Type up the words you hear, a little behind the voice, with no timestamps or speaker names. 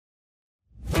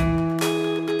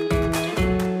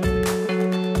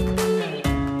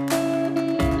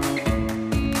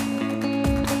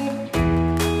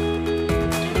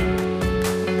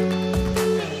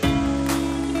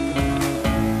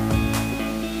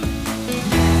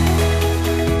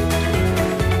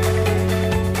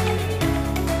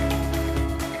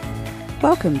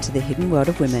Welcome to The Hidden World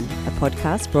of Women, a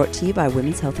podcast brought to you by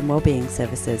Women's Health and Wellbeing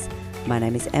Services. My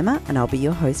name is Emma and I'll be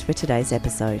your host for today's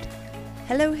episode.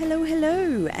 Hello,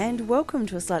 and welcome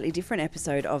to a slightly different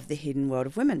episode of The Hidden World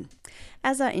of Women.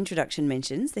 As our introduction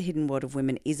mentions, The Hidden World of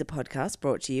Women is a podcast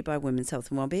brought to you by Women's Health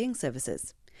and Wellbeing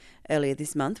Services. Earlier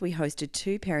this month, we hosted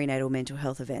 2 perinatal mental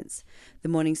health events. The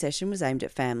morning session was aimed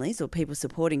at families or people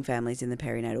supporting families in the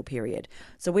perinatal period.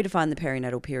 So we define the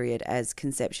perinatal period as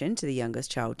conception to the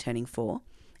youngest child turning 4.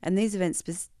 And these events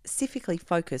specifically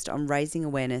focused on raising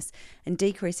awareness and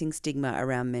decreasing stigma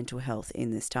around mental health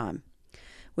in this time.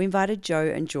 We invited Jo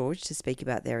and George to speak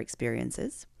about their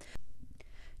experiences.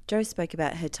 Jo spoke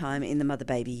about her time in the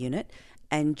mother-baby unit,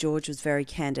 and George was very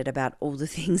candid about all the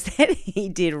things that he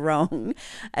did wrong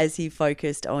as he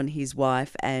focused on his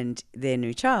wife and their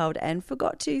new child and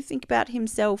forgot to think about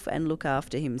himself and look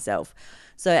after himself.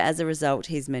 So as a result,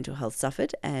 his mental health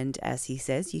suffered, and as he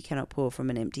says, you cannot pour from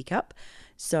an empty cup.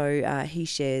 So he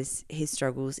shares his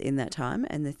struggles in that time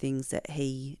and the things that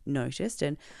he noticed,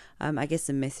 and I guess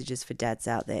some messages for dads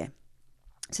out there.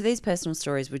 So these personal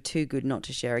stories were too good not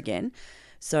to share again.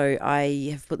 So I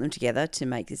have put them together to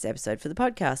make this episode for the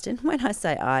podcast. And when I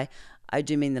say I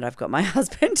do mean that I've got my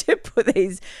husband to put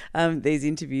these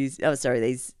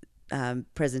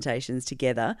presentations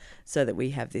together so that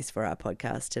we have this for our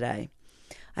podcast today.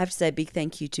 I have to say a big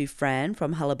thank you to Fran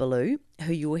from Hullabaloo,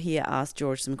 who you will hear ask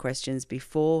George some questions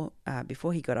before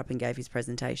he got up and gave his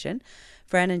presentation.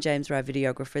 Fran and James were our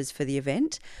videographers for the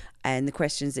event, and the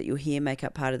questions that you'll hear make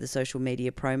up part of the social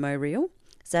media promo reel.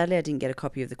 Sadly, I didn't get a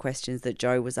copy of the questions that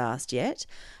Jo was asked yet,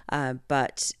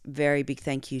 but very big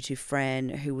thank you to Fran,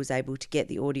 who was able to get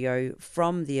the audio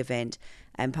from the event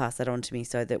and pass that on to me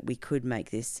so that we could make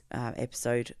this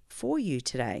episode for you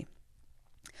today.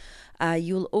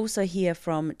 You'll also hear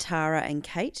from Tara and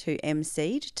Kate, who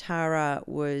emceed. Tara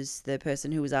was the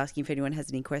person who was asking if anyone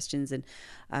has any questions and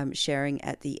sharing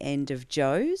at the end of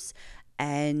Jo's.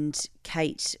 And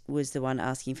Kate was the one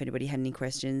asking if anybody had any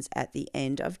questions at the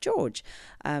end of George.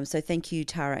 So thank you,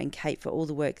 Tara and Kate, for all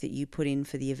the work that you put in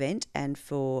for the event and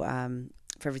for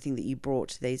everything that you brought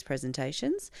to these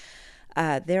presentations.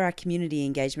 There are community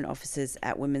engagement officers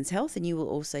at Women's Health, and you will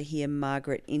also hear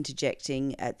Margaret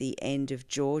interjecting at the end of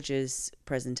George's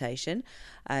presentation.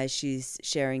 She's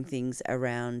sharing things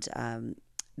around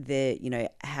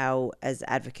how as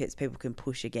advocates people can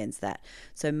push against that.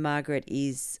 So Margaret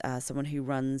is someone who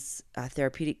runs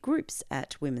therapeutic groups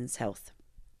at Women's Health.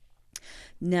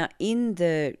 Now, in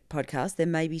the podcast, there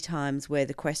may be times where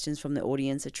the questions from the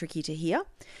audience are tricky to hear.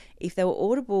 If they were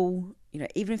audible,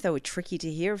 even if they were tricky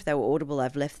to hear, if they were audible,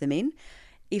 I've left them in.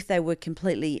 If they were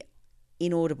completely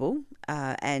inaudible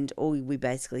and all we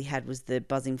basically had was the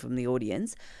buzzing from the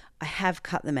audience, I have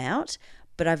cut them out.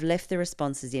 But I've left the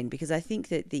responses in because I think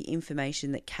that the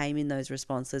information that came in those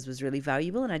responses was really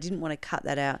valuable, and I didn't want to cut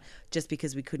that out just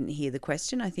because we couldn't hear the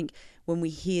question. I think when we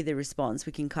hear the response,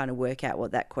 we can kind of work out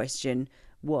what that question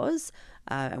was,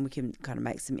 and we can kind of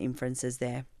make some inferences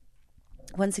there.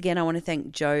 Once again, I want to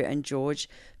thank Jo and George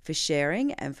for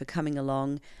sharing and for coming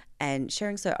along and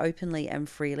sharing so openly and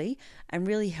freely and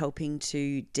really helping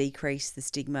to decrease the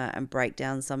stigma and break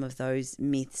down some of those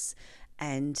myths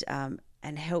and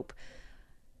help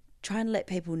try and let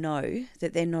people know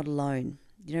that they're not alone.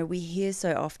 We hear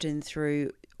so often through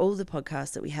all the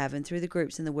podcasts that we have and through the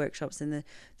groups and the workshops and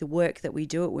the work that we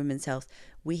do at Women's Health,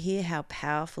 we hear how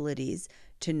powerful it is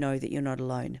to know that you're not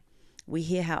alone. We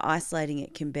hear how isolating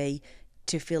it can be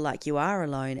to feel like you are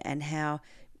alone, and how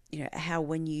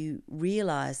when you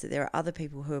realize that there are other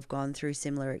people who have gone through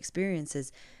similar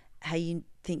experiences, how you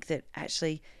think that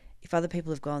actually, if other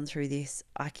people have gone through this,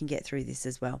 I can get through this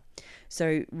as well.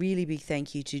 So really big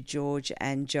thank you to George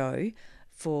and Jo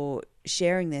for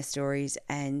sharing their stories.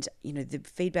 And, the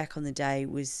feedback on the day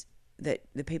was that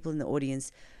the people in the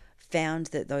audience found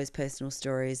that those personal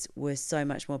stories were so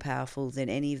much more powerful than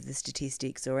any of the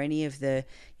statistics or any of the,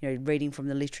 reading from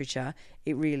the literature.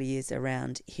 It really is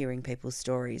around hearing people's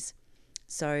stories.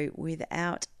 So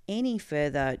without any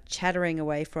further chattering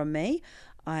away from me,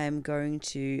 I am going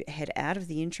to head out of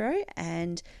the intro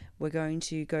and we're going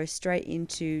to go straight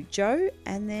into Jo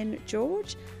and then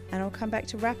George, and I'll come back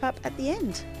to wrap up at the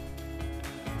end.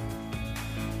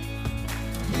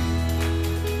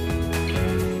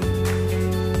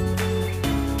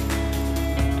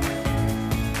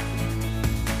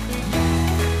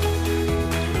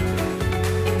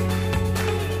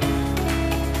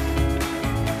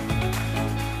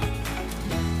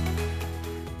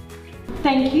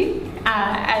 Thank you.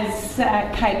 As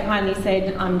Kate kindly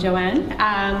said, I'm Joanne,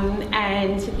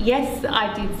 and yes,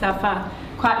 I did suffer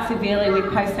quite severely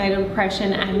with postnatal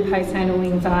depression and postnatal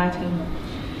anxiety.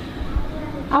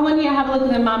 I want you to have a look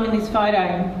at the mum in this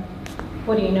photo.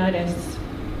 What do you notice?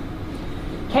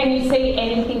 Can you see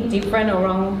anything different or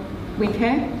wrong with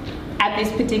her? At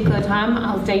this particular time,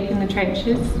 I was deep in the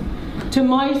trenches. To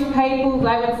most people,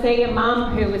 they would see a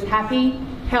mum who was happy,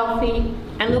 healthy,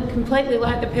 and looked completely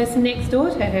like the person next door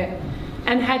to her,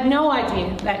 and had no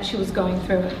idea that she was going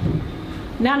through it.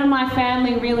 None of my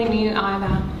family really knew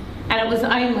either, and it was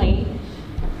only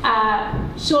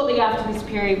shortly after this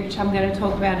period, which I'm going to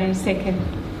talk about in a second,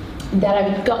 that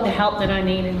I got the help that I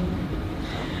needed.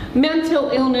 Mental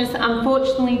illness,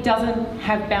 unfortunately, doesn't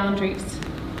have boundaries.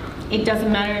 It doesn't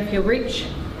matter if you're rich,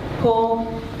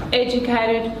 poor,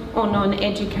 educated or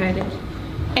non-educated.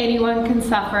 Anyone can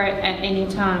suffer it at any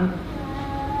time.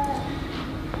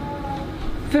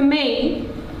 For me,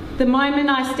 the moment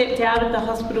I stepped out of the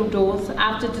hospital doors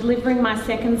after delivering my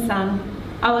second son,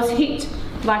 I was hit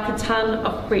like a ton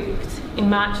of bricks in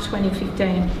March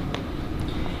 2015.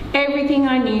 Everything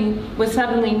I knew was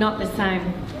suddenly not the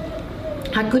same.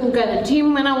 I couldn't go to the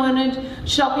gym when I wanted,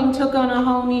 shopping took on a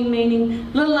whole new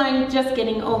meaning, let alone just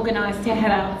getting organised to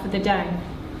head out for the day.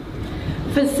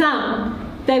 For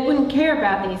some, they wouldn't care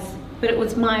about this, but it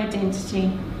was my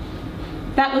identity.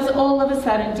 That was all of a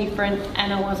sudden different,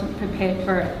 and I wasn't prepared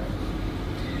for it.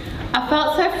 I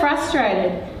felt so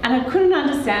frustrated, and I couldn't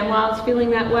understand why I was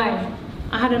feeling that way.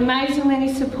 I had an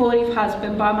amazingly supportive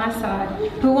husband by my side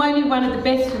who wanted one of the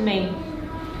best for me.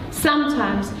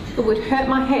 Sometimes it would hurt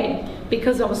my head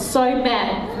because I was so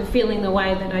bad for feeling the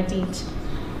way that I did.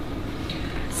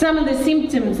 Some of the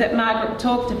symptoms that Margaret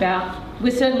talked about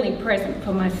were certainly present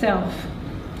for myself.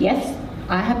 Yes,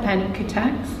 I had panic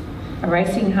attacks, a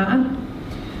racing heart.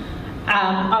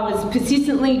 I was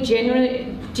persistently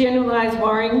generalised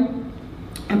worrying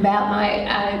about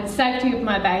my safety of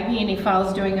my baby and if I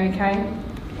was doing okay.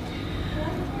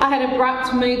 I had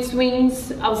abrupt mood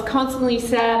swings. I was constantly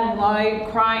sad and low,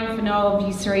 crying for no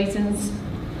obvious reasons.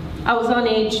 I was on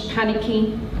edge,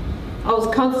 panicking. I was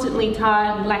constantly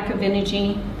tired and lack of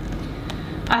energy.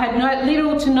 I had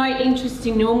little to no interest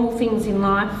in normal things in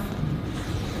life.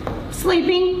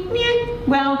 Sleeping, yeah,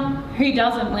 well, who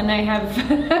doesn't when they have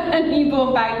a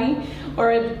newborn baby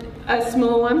or a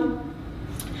small one?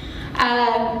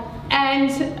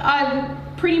 And I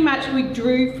pretty much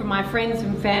withdrew from my friends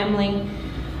and family,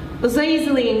 was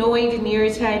easily annoyed and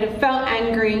irritated, felt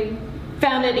angry,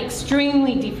 found it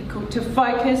extremely difficult to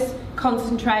focus,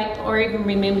 concentrate, or even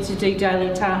remember to do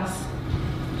daily tasks.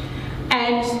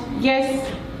 And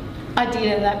yes, I did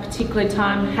at that particular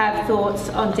time have thoughts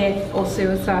on death or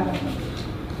suicide.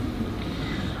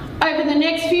 Over the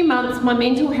next few months, my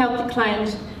mental health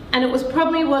declined, and it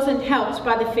probably wasn't helped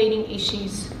by the feeding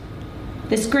issues.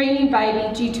 The screaming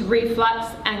baby due to reflux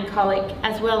and colic,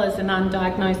 as well as an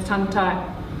undiagnosed tongue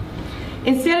tie.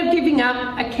 Instead of giving up,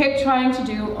 I kept trying to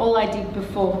do all I did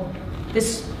before.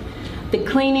 The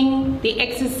cleaning, the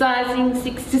exercising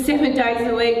 6 to 7 days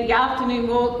a week, the afternoon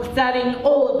walk, the studying,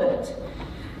 all of it.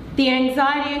 The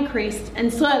anxiety increased,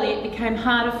 and slowly it became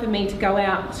harder for me to go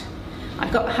out. I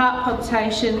got heart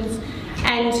palpitations,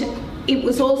 and it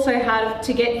was also harder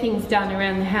to get things done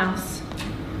around the house.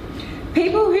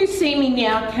 People who see me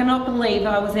now cannot believe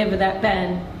I was ever that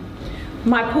bad.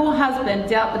 My poor husband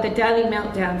dealt with the daily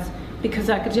meltdowns because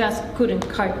I just couldn't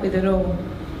cope with it all.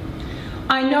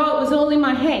 I know it was all in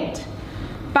my head,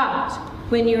 but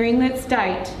when you're in that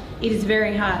state, it is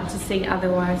very hard to see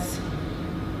otherwise.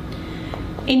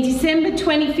 In December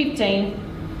 2015,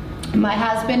 my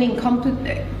husband, in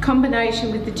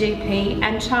combination with the GP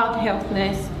and child health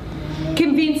nurse,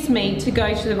 convinced me to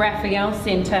go to the Raphael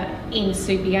Centre in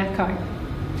Subiaco.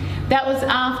 That was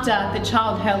after the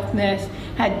child health nurse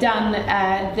had done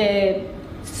the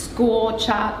score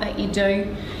chart that you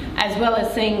do, as well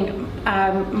as seeing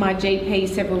my GP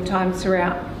several times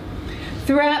throughout.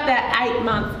 Throughout that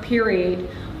 8-month period,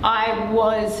 I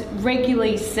was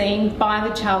regularly seen by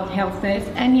the child health nurse,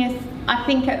 and yes, I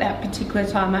think at that particular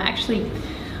time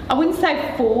I wouldn't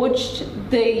say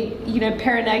forged the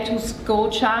perinatal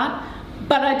score chart,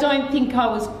 but I don't think I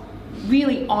was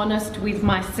really honest with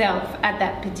myself at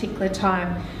that particular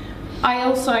time. I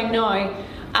also know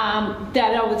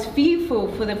that I was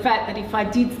fearful for the fact that if I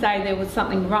did say there was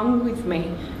something wrong with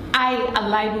me, a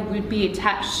label would be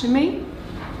attached to me,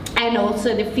 and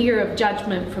also the fear of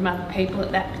judgment from other people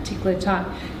at that particular time,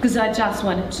 because I just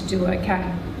wanted to do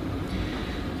okay.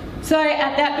 So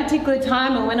at that particular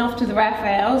time, I went off to the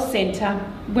Raphael Centre,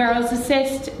 where I was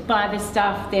assessed by the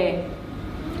staff there.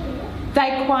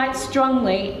 They quite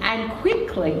strongly and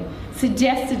quickly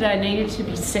suggested I needed to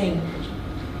be seen.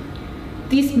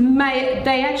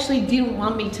 They actually didn't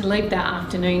want me to leave that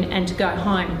afternoon and to go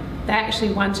home. They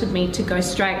actually wanted me to go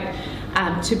straight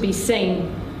to be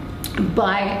seen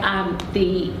by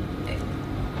the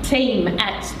team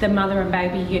at the mother and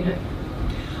baby unit.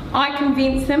 I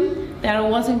convinced them that I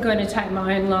wasn't going to take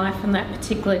my own life on that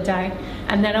particular day,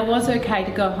 and that I was okay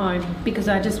to go home because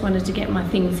I just wanted to get my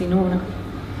things in order.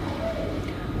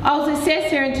 I was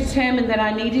assessed there and determined that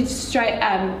I needed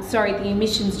the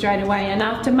admission straight away, and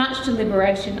after much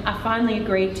deliberation I finally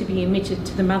agreed to be admitted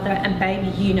to the mother and baby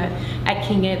unit at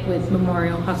King Edward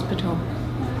Memorial Hospital.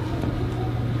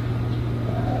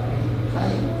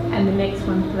 And the next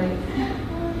one, please.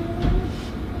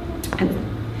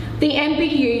 The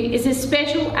MBU is a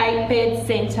special 8-bed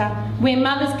centre where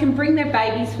mothers can bring their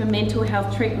babies for mental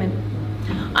health treatment.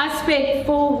 I spent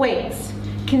 4 weeks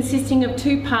consisting of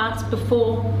 2 parts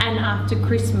before and after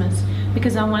Christmas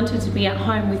because I wanted to be at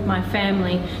home with my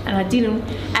family, and at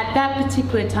that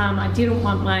particular time I didn't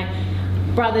want my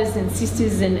brothers and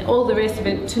sisters and all the rest of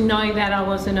it to know that I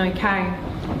wasn't okay.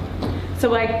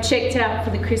 So I checked out for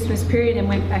the Christmas period and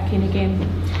went back in again.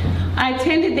 I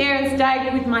attended there and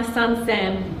stayed with my son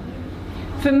Sam.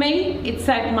 For me, it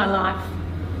saved my life.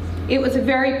 It was a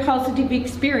very positive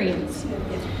experience.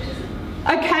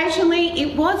 Occasionally,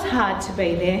 it was hard to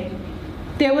be there.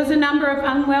 There was a number of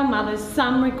unwell mothers,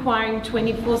 some requiring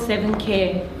 24/7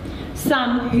 care,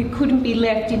 some who couldn't be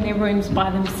left in their rooms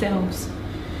by themselves.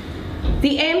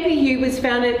 The MBU was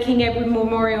founded at King Edward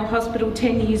Memorial Hospital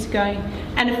 10 years ago,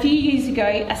 and a few years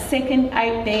ago, a second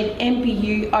 8-bed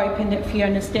MBU opened at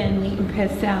Fiona Stanley in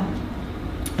Perth South.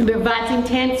 It provides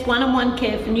intense one-on-one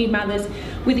care for new mothers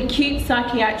with acute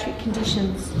psychiatric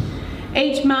conditions.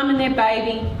 Each mum and their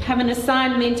baby have an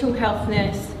assigned mental health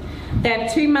nurse. They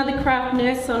have 2 mothercraft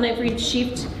nurses on every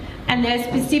shift, and they're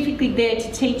specifically there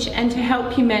to teach and to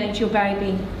help you manage your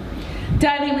baby.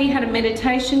 Daily we had a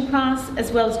meditation class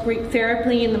as well as group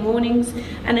therapy in the mornings,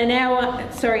 and and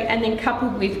then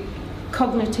coupled with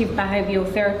cognitive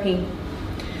behavioural therapy.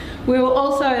 We were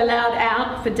also allowed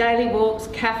out for daily walks,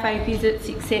 cafe visits,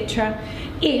 etc.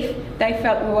 if they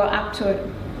felt we were up to it.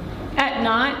 At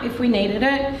night, if we needed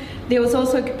it, there was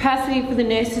also capacity for the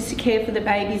nurses to care for the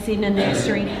babies in a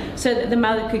nursery so that the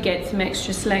mother could get some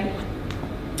extra sleep.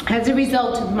 As a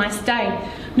result of my stay,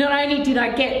 not only did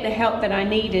I get the help that I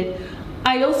needed,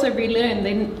 I also relearned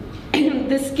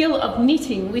the skill of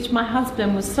knitting, which my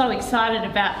husband was so excited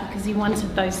about because he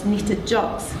wanted those knitted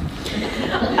jocks.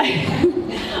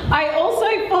 I also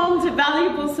formed a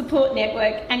valuable support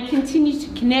network and continue to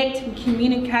connect and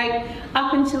communicate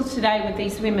up until today with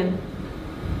these women.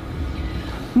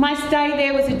 My stay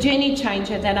there was a journey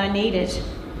changer that I needed.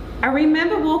 I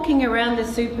remember walking around the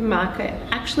supermarket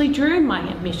actually during my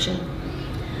admission,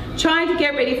 trying to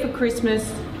get ready for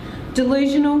Christmas,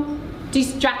 delusional,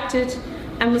 distracted,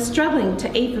 and was struggling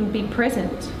to even be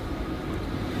present.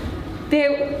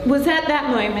 There was at that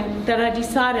moment that I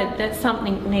decided that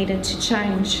something needed to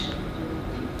change.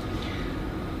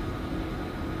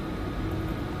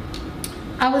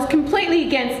 I was completely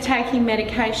against taking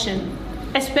medication,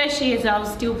 especially as I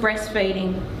was still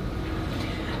breastfeeding.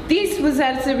 This was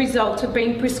as a result of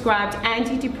being prescribed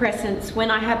antidepressants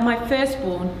when I had my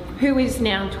firstborn, who is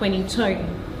now 22.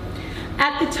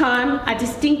 At the time, I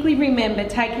distinctly remember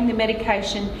taking the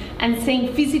medication and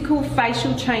seeing physical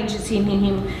facial changes in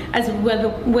him as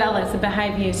well as the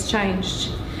behaviours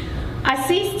changed. I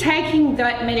ceased taking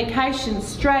that medication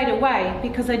straight away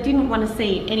because I didn't want to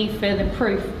see any further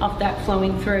proof of that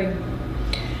flowing through.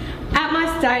 At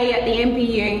my stay at the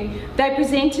MBU, they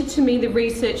presented to me the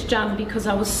research done because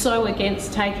I was so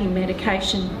against taking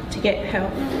medication to get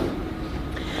help.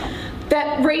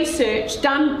 That research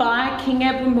done by King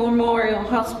Edward Memorial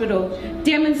Hospital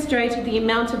demonstrated the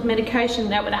amount of medication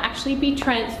that would actually be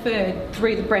transferred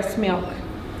through the breast milk.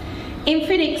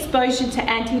 Infant exposure to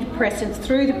antidepressants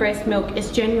through the breast milk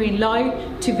is generally low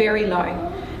to very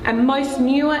low, and most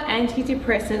newer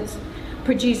antidepressants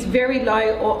produce very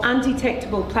low or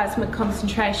undetectable plasma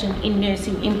concentration in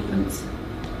nursing infants.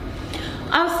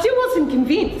 I still wasn't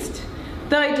convinced,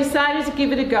 though I decided to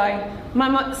give it a go.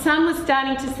 My son was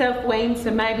starting to self-wean,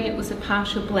 so maybe it was a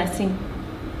partial blessing.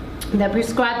 They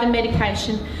prescribed the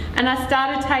medication and I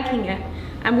started taking it,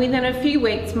 and within a few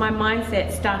weeks my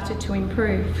mindset started to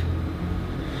improve.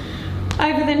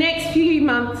 Over the next few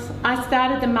months I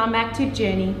started the Mum Active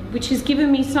journey, which has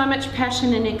given me so much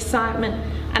passion and excitement,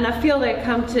 and I feel that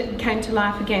it came to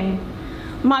life again.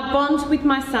 My bond with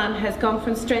my son has gone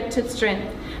from strength to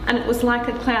strength, and it was like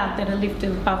a cloud that had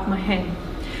lifted above my head.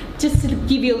 Just to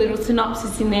give you a little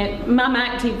synopsis in there, Mum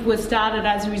Active was started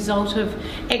as a result of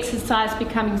exercise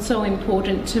becoming so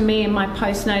important to me in my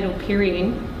postnatal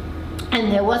period. and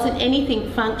there wasn't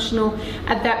anything functional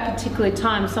at that particular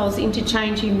time, so I was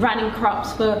interchanging running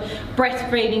crops for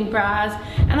breastfeeding bras,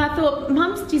 and I thought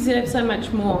mums deserve so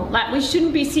much more. Like, we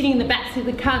shouldn't be sitting in the backseat of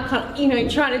the car,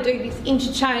 trying to do this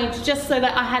interchange just so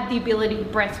that I had the ability to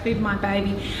breastfeed my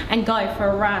baby and go for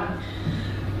a run.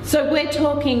 So we're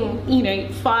talking,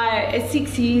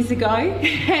 6 years ago,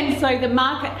 and so the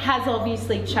market has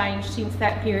obviously changed since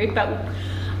that period, but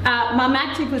Mum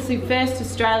Active was the first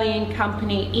Australian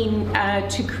company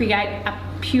to create a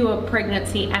pure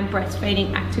pregnancy and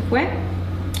breastfeeding activewear.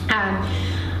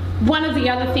 One of the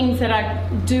other things that I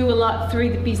do a lot through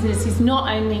the business is not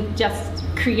only just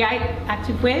create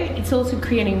activewear, it's also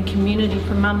creating a community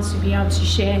for mums to be able to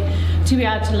share, to be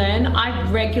able to learn. I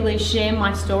regularly share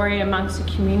my story amongst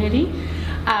the community.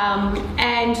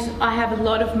 And I have a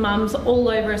lot of mums all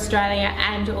over Australia,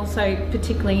 and also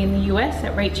particularly in the US,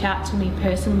 that reach out to me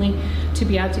personally to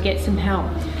be able to get some help.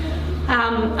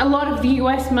 A lot of the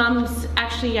US mums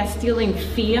actually are still in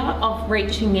fear of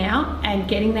reaching out and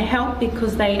getting the help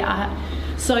because they are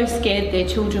so scared their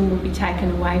children will be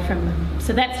taken away from them.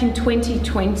 So that's in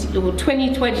 2020 or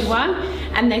 2021,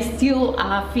 and they still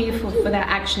are fearful for that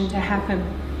action to happen.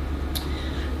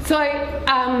 So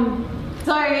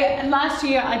last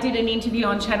year I did an interview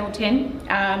on Channel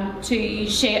 10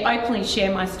 to openly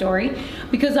share my story,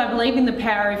 because I believe in the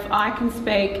power. If I can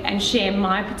speak and share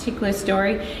my particular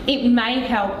story, it may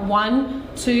help 1,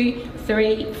 2,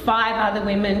 3, 5 other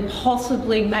women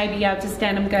possibly maybe able to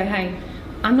stand and go, hey,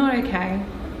 I'm not okay,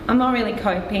 I'm not really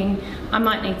coping, I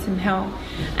might need some help.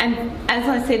 And as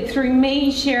I said, through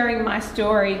me sharing my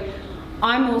story,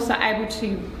 I'm also able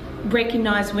to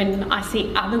recognise when I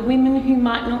see other women who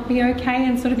might not be okay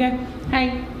and sort of go,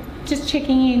 hey, just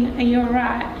checking in, are you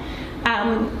alright?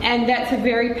 And that's a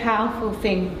very powerful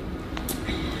thing.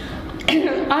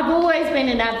 I've always been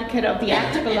an advocate of the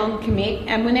act, belong, commit,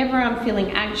 and whenever I'm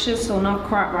feeling anxious or not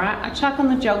quite right, I chuck on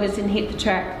the joggers and hit the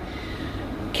track.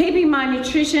 Keeping my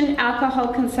nutrition, alcohol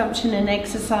consumption and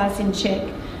exercise in check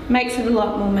makes it a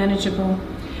lot more manageable.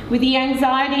 With the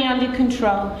anxiety under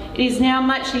control, it is now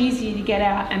much easier to get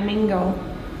out and mingle.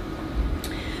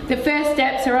 The first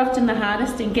steps are often the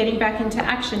hardest, and getting back into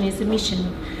action is the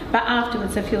mission, but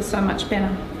afterwards I feel so much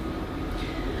better.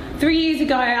 3 years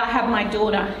ago, I had my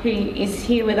daughter, who is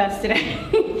here with us today.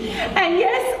 And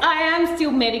yes, I am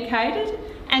still medicated,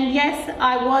 and yes,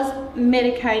 I was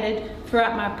medicated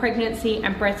throughout my pregnancy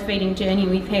and breastfeeding journey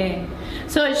with her.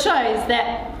 So it shows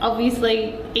that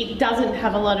obviously it doesn't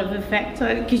have a lot of effect on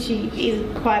her, because she is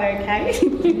quite okay.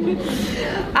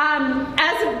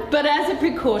 But as a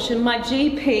precaution, my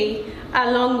GP,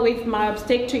 along with my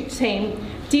obstetric team,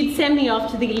 did send me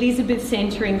off to the Elizabeth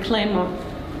Centre in Claremont,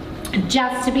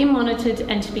 just to be monitored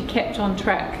and to be kept on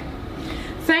track.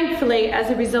 Thankfully, as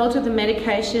a result of the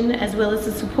medication, as well as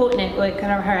the support network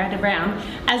that I had around,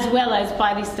 as well as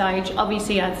by this stage,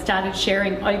 obviously I'd started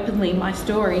sharing openly my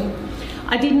story,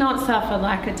 I did not suffer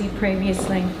like I did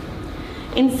previously.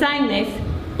 In saying this,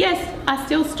 yes, I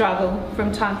still struggle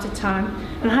from time to time,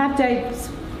 and I have days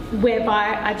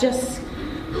whereby I just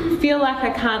feel like I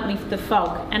can't lift the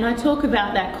fog, and I talk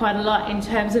about that quite a lot in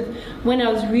terms of when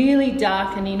I was really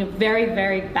dark and in a very,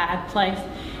 very bad place.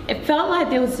 It felt like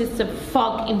there was just a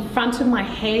fog in front of my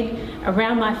head,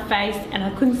 around my face, and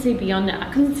I couldn't see beyond it.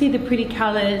 I couldn't see the pretty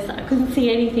colours, I couldn't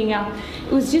see anything else.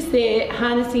 It was just there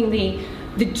harnessing the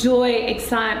joy,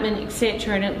 excitement,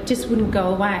 etc., and it just wouldn't go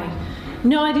away.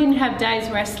 No, I didn't have days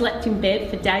where I slept in bed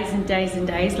for days and days and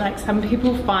days like some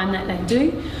people find that they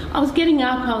do. I was getting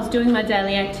up, I was doing my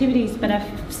daily activities, but I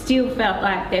still felt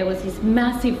like there was this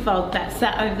massive fog that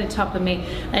sat over the top of me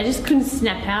that I just couldn't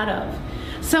snap out of.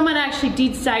 Someone actually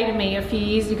did say to me a few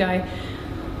years ago,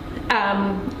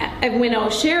 when I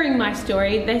was sharing my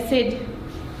story, they said,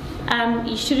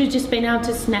 you should have just been able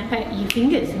to snap at your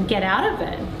fingers and get out of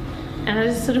it. And I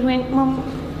just sort of went, well,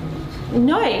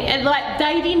 no. And like,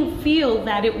 they didn't feel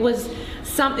that it was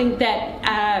something that,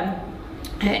 that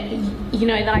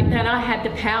I had the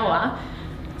power.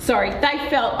 Sorry, they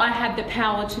felt I had the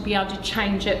power to be able to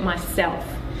change it myself.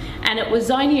 And it was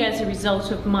only as a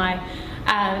result of my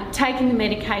taking the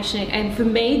medication, and for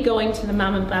me going to the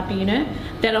mum and bub unit,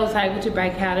 that I was able to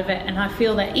break out of it. And I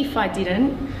feel that if I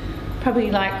didn't, probably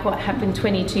like what happened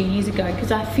 22 years ago,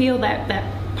 because I feel that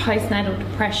postnatal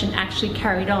depression actually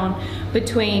carried on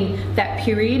between that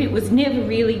period. It was never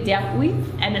really dealt with,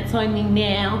 and it's only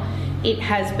now it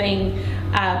has been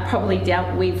probably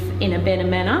dealt with in a better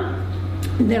manner,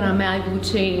 that I'm able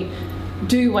to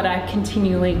do what I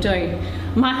continually do.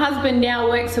 My husband now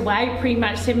works away pretty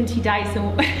much 70 days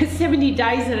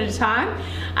at a time.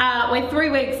 We're 3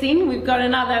 weeks in, we've got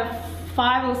another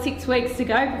 5 or 6 weeks to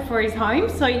go before he's home.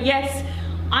 So yes,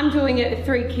 I'm doing it with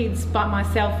 3 kids by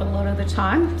myself a lot of the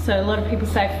time. So a lot of people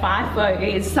say FIFO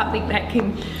is something that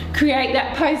can create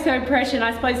that postnatal depression.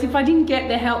 I suppose if I didn't get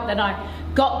the help that I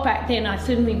got back then, I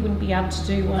certainly wouldn't be able to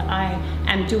do what I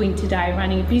am doing today,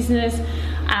 running a business,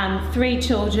 3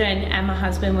 children and my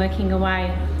husband working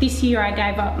away. This year I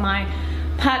gave up my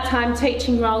part-time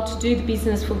teaching role to do the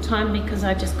business full-time because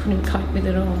I just couldn't cope with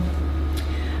it all.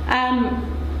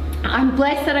 I'm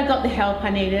blessed that I got the help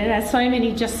I needed, as so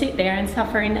many just sit there and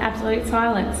suffer in absolute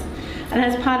silence. And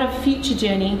as part of a future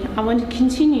journey, I want to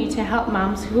continue to help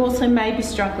mums who also may be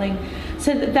struggling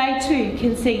so that they too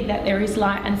can see that there is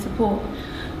light and support.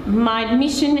 My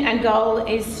mission and goal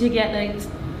is to get the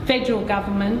federal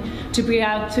government to be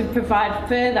able to provide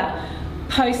further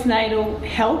postnatal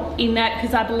help in that,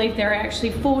 because I believe there are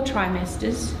actually 4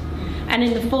 trimesters, and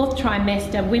in the 4th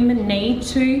trimester women need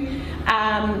to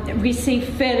receive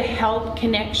further help,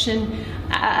 connection,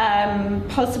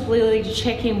 possibility to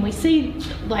check in. We see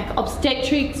like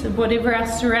obstetrics and whatever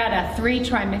else throughout our 3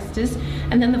 trimesters,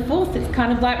 and then the 4th is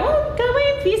kind of like, oh, go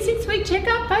in for your 6-week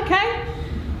checkup, okay,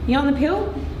 you on the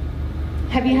pill,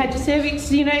 have you had your cervix,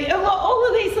 you know, all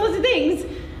of these sorts of things,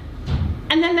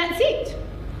 and then that's it.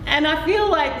 And I feel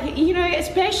like, you know,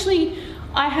 especially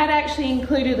I had actually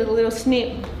included a little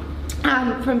snip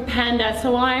from Panda,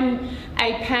 so I'm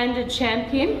a Panda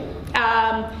champion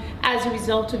as a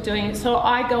result of doing it. So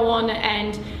I go on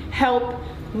and help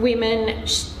women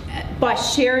by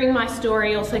sharing my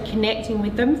story, also connecting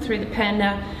with them through the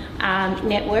Panda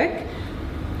network.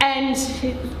 And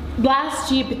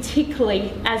last year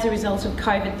particularly, as a result of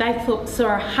COVID, they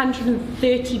saw a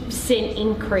 130%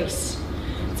 increase.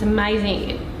 It's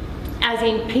amazing, as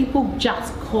in people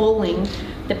just calling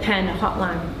the Panda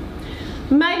hotline.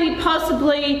 Maybe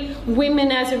possibly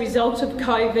women as a result of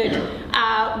COVID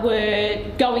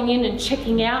were going in and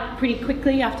checking out pretty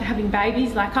quickly after having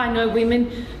babies. Like I know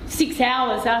women 6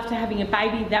 hours after having a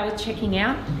baby they were checking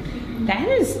out. They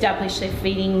hadn't established their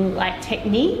feeding like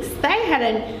techniques. They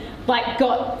hadn't like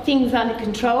got things under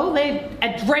control. Their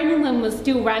adrenaline was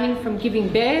still running from giving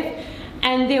birth,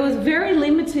 and there was very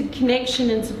limited connection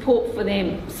and support for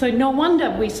them. So no wonder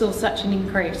we saw such an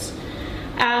increase.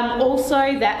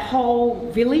 Also, that whole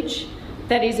village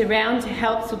that is around to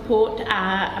help support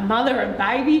a mother and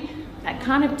baby, that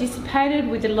kind of dissipated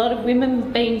with a lot of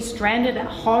women being stranded at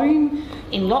home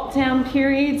in lockdown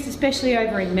periods, especially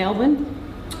over in Melbourne.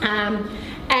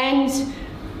 And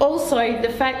also the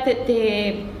fact that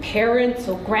their parents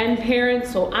or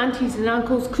grandparents or aunties and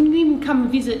uncles couldn't even come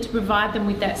visit to provide them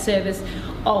with that service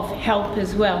of help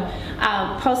as well,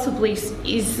 possibly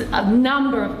is a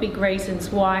number of big reasons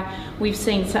why we've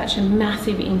seen such a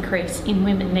massive increase in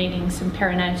women needing some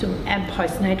perinatal and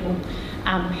postnatal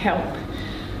help.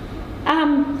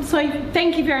 So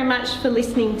thank you very much for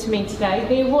listening to me today.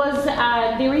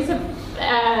 There is a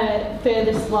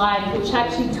further slide which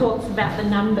actually talks about the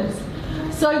numbers.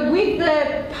 So with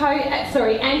the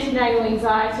antenatal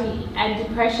anxiety and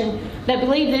depression, they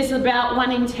believe there's about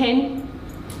 1 in 10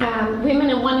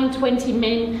 women and 1 in 20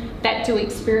 men that do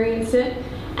experience it,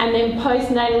 and then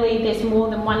postnatally there's more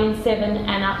than 1 in 7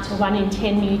 and up to 1 in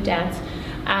 10 new dads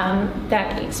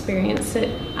that experience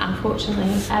it, unfortunately,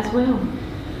 as well.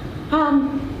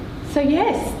 So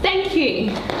yes, thank you.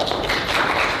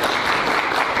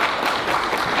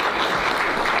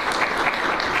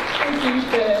 Thank you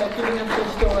for giving us your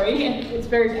story. It's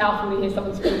very powerful to hear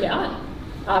someone speak out.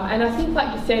 And I think,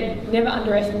 like you said, never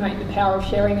underestimate the power of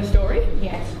sharing a story.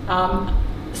 Yes.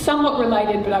 Somewhat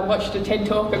related, but I watched a TED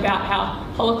talk about how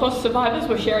Holocaust survivors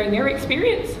were sharing their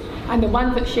experience, and the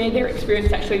ones that shared their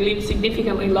experience actually lived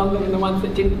significantly longer than the ones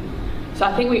that didn't. So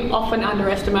I think we often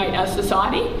underestimate as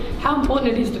society how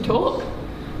important it is to talk,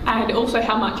 and also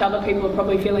how much other people are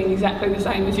probably feeling exactly the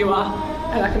same as you are.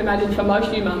 And I can imagine for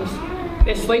most new mums,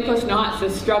 there's sleepless nights,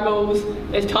 there's struggles,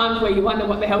 there's times where you wonder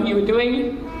what the hell you were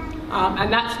doing.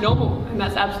 And that's normal, and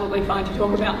that's absolutely fine to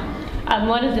talk about.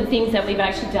 One of the things that we've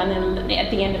actually done at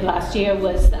the end of last year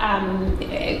was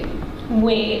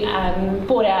we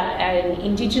bought out an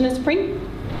Indigenous print,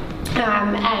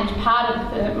 and part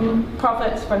of the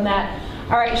profits from that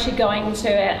are actually going to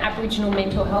an Aboriginal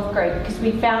mental health group, because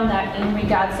we found that in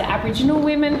regards to Aboriginal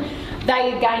women,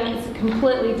 they, again, it's a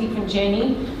completely different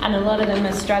journey, and a lot of them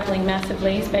are struggling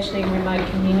massively, especially in remote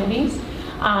communities.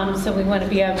 So we want to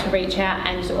be able to reach out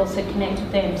and also connect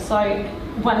with them. So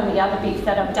one of the other bits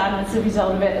that I've done as a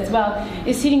result of it as well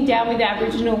is sitting down with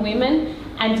Aboriginal women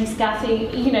and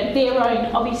discussing, you know, their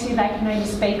own, obviously they can only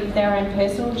speak of their own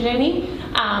personal journey,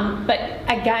 but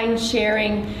again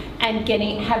sharing and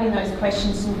having those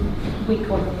questions we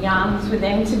call them yarns with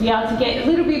them, to be able to get a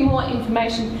little bit more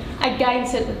information again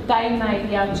so that they may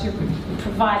be able to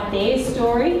provide their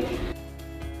story.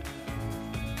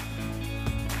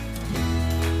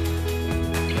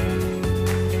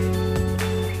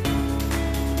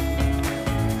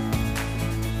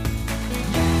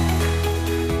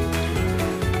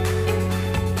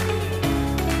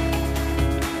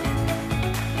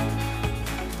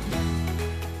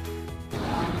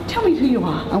 Tell me who you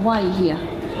are and why you're here.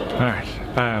 All right,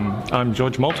 I'm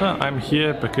George Malta. I'm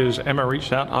here because Emma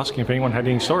reached out asking if anyone had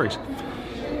any stories.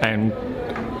 And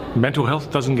mental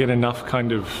health doesn't get enough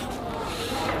kind of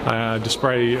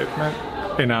display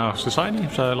in our society.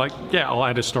 So I'll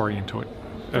add a story into it.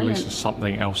 At least there's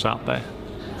something else out there.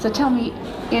 So tell me,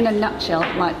 in a nutshell,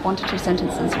 like 1 to 2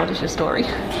 sentences, what is your story?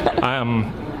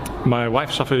 My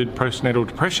wife suffered postnatal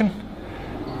depression.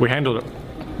 We handled it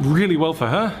really well for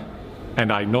her,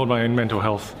 and I ignored my own mental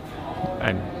health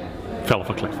and fell off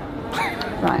a cliff,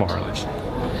 Right. more or less.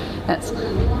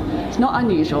 It's not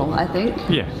unusual, I think.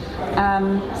 Yeah.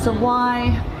 So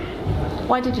why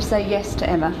did you say yes to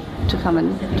Emma to come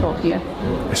and talk here?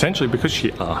 Essentially because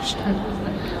she asked.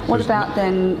 What about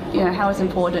then, how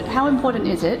important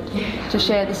is it to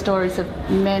share the stories of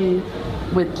men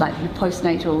with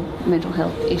postnatal mental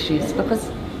health issues?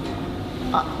 Because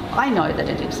I know that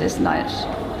it exists, and I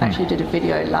actually did a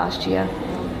video last year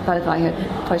about a guy who had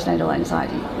postnatal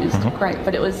anxiety. It was great,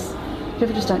 but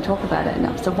people just don't talk about it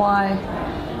enough. So why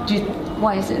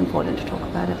is it important to talk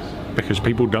about it? Because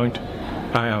people don't.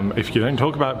 If you don't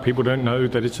talk about it, people don't know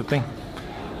that it's a thing.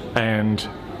 And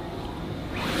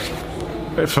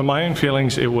for my own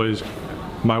feelings, it was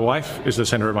my wife is the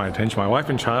center of my attention. My wife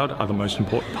and child are the most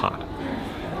important part.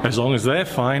 As long as they're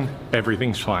fine,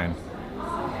 everything's fine.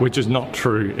 Which is not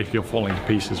true if you're falling to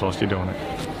pieces whilst you're doing it.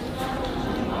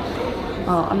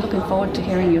 Well, I'm looking forward to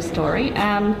hearing your story.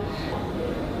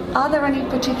 Are there any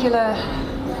do you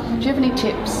have any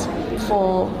tips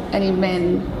for any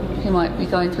men who might be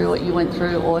going through what you went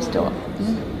through, or still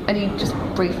any just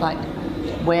brief,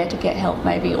 where to get help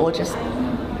maybe, or just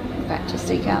to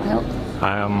seek out help?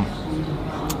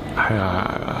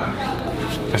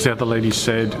 As the other lady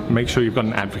said, make sure you've got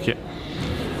an advocate.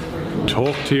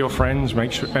 Talk to your friends,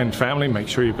 and family, make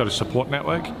sure you've got a support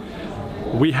network.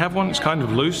 We have one that's kind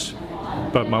of loose,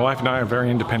 but my wife and I are very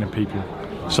independent people.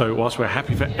 So whilst we're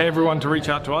happy for everyone to reach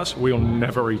out to us, we'll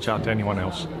never reach out to anyone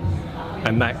else.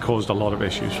 And that caused a lot of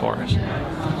issues for us.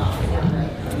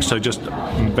 So just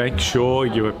make sure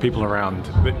you have people around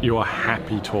that you are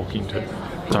happy talking to.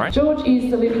 All right? George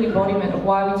is the living embodiment of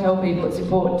why we tell people it's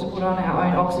important to put on our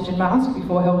own oxygen mask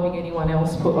before helping anyone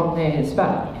else put on theirs.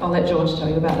 But I'll let George tell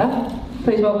you about that.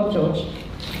 Please welcome George.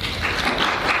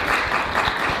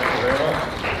 Thank you very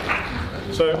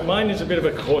much. So mine is a bit of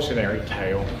a cautionary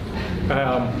tale.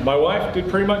 My wife did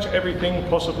pretty much everything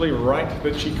possibly right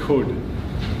that she could.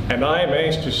 And I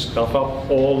managed to stuff up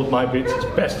all of my bits as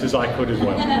best as I could as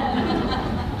well.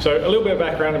 So a little bit of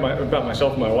background about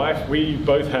myself and my wife. We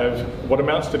both have what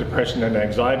amounts to depression and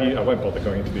anxiety. I won't bother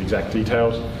going into the exact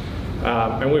details.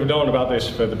 And we've known about this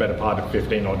for the better part of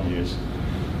 15 odd years.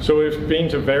 So we've been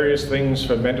to various things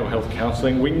for mental health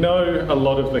counselling. We know a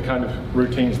lot of the kind of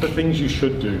routines, the things you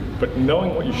should do, but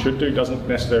knowing what you should do doesn't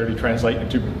necessarily translate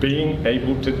into being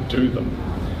able to do them.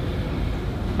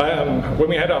 When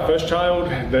we had our first child,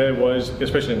 there was,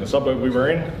 especially in the suburb we were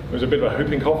in, there was a bit of a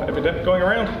whooping cough epidemic going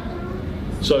around.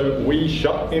 So we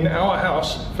shut in our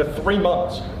house for 3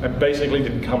 months and basically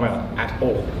didn't come out at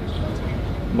all.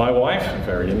 My wife, a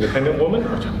very independent woman,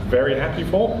 which I'm very happy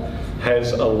for,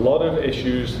 has a lot of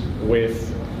issues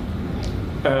with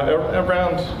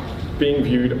around being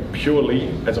viewed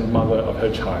purely as a mother of her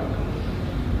child.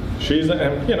 She's,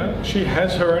 she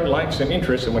has her own likes and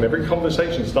interests, and when every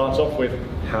conversation starts off with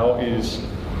how's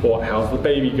the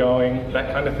baby going,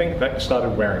 that kind of thing, that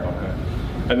started wearing on her.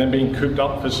 And then being cooped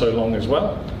up for so long as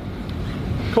well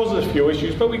causes a few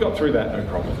issues, but we got through that no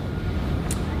problem.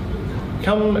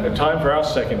 Come time for our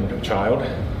second child,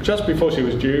 just before she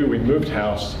was due, we moved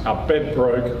house, our bed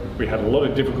broke, we had a lot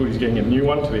of difficulties getting a new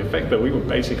one, to the effect that we were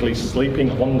basically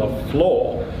sleeping on the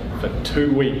floor for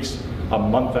 2 weeks, a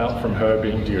month out from her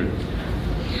being due.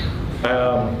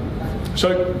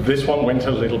 So this one went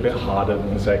a little bit harder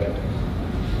than the second.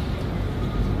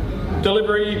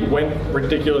 Delivery went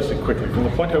ridiculously quickly. From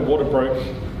the point her water broke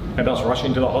and us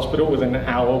rushing to the hospital, within an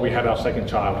hour we had our second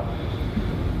child.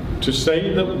 To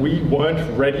say that we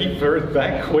weren't ready for it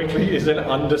that quickly is an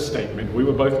understatement. We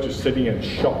were both just sitting in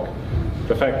shock,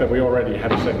 the fact that we already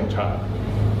had a second child.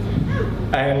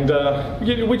 And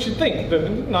which you'd think the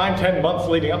 9-10 months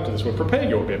leading up to this would prepare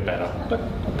you a bit better, but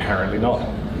apparently not.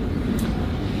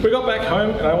 We got back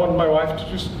home and I wanted my wife to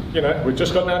just, we'd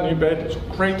just gotten our new bed, it's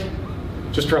great,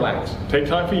 just relax. Take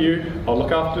time for you, I'll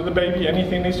look after the baby,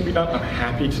 anything needs to be done, I'm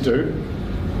happy to do.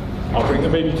 I'll bring the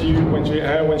baby to you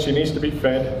when she needs to be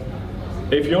fed.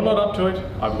 If you're not up to it,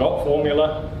 I've got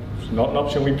formula. It's not an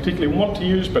option we particularly want to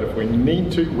use, but if we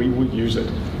need to, we will use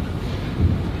it.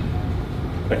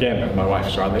 Again, my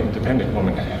wife's a rather independent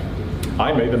woman.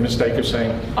 I made the mistake of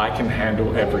saying, I can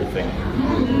handle everything.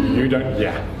 You don't,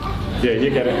 yeah, you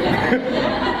get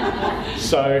it.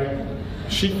 So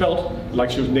she felt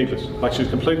like she was needless, like she was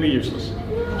completely useless.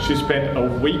 She spent a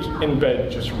week in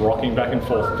bed just rocking back and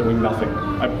forth, doing nothing.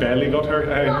 I barely got her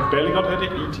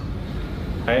to eat.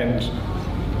 And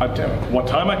I'd do what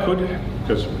time I could,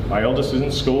 because my eldest is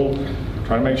in school,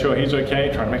 trying to make sure he's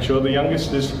okay, trying to make sure the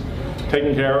youngest is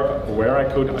taken care of. Where I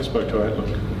could, I spoke to her, look,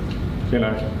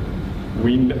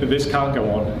 this can't go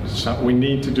on, so we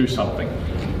need to do something.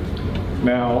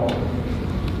 Now,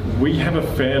 we have a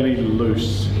fairly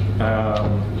loose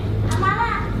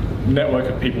network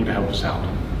of people to help us out.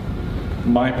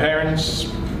 My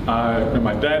parents,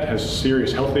 my dad has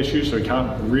serious health issues, so he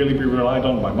can't really be relied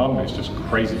on. My mum is just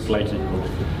crazy flaky.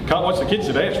 Can't watch the kids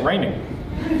today, it's raining.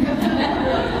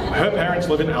 Her parents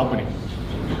live in Albany.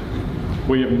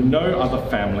 We have no other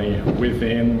family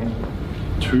within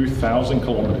 2,000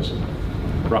 kilometres,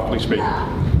 roughly speaking.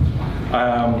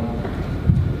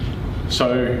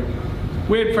 So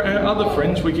we had other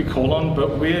friends we could call on,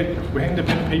 but we're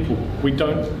independent people. We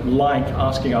don't like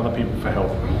asking other people for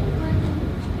help.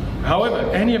 However,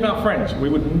 any of our friends, we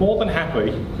would more than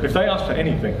happily, if they asked for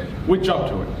anything, we'd jump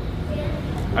to it.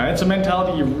 And it's a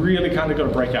mentality you really kind of got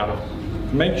to break out of.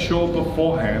 Make sure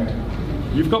beforehand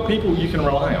you've got people you can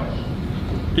rely on.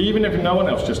 Even if no one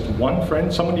else, just one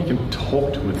friend, someone you can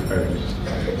talk to at the very least.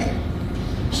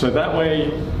 So that way,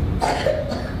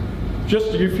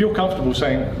 just you feel comfortable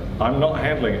saying, I'm not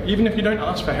handling it. Even if you don't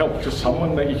ask for help, just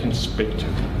someone that you can speak to.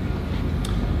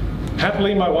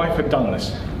 Happily, my wife had done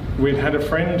this. We'd had a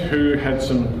friend who had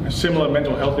some similar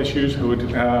mental health issues, who had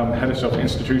had herself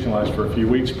institutionalized for a few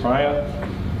weeks prior,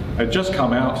 had just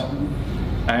come out,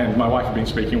 and my wife had been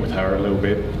speaking with her a little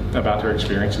bit about her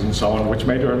experiences and so on, which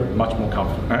made her much more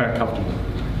comfortable.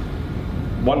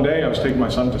 One day I was taking my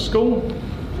son to school,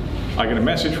 I get a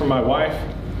message from my wife,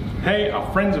 hey,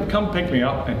 our friends have come pick me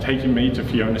up and taken me to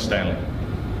Fiona Stanley.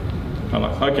 I'm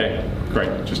like, okay,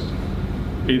 great, just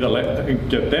either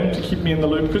get them to keep me in the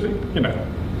loop, because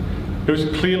it was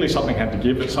clearly something had to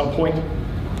give at some point.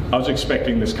 I was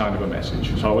expecting this kind of a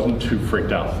message, so I wasn't too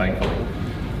freaked out, thankfully.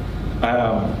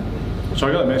 So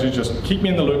I got a message, just keep me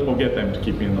in the loop, or get them to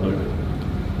keep me in the loop.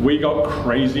 We got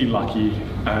crazy lucky.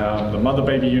 The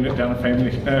mother-baby unit down at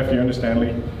Fiona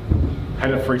Stanley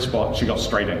had a free spot, she got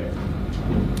straight in.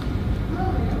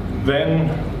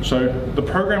 Then, so the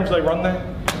programs they run there,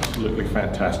 absolutely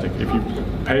fantastic. If you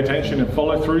pay attention and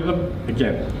follow through them,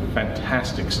 again,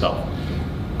 fantastic stuff.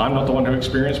 I'm not the one who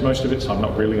experienced most of it, so I'm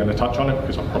not really going to touch on it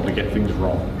because I'll probably get things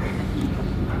wrong.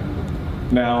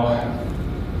 Now,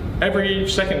 every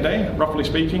second day, roughly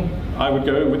speaking, I would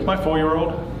go with my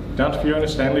 4-year-old down to Fiona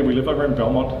Stanley. We live over in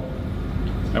Belmont,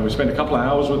 and we'd spend a couple of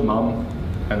hours with Mum,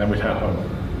 and then we'd head home.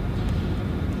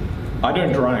 I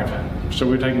don't drive, so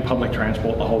we're taking public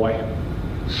transport the whole way.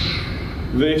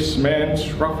 This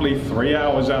meant roughly 3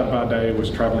 hours out of our day was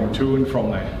traveling to and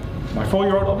from there. My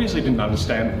 4-year-old obviously didn't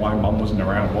understand why Mum wasn't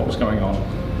around, what was going on.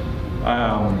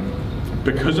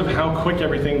 Because of how quick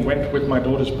everything went with my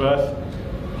daughter's birth,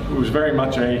 it was very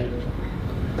much a,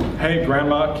 hey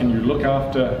Grandma, can you look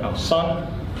after our son?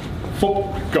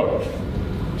 Go.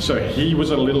 So he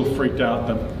was a little freaked out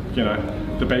that,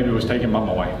 the baby was taking Mum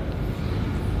away.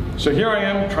 So here I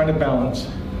am trying to balance,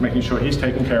 making sure he's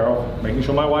taken care of, making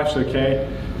sure my wife's okay,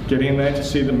 getting in there to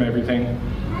see them, everything.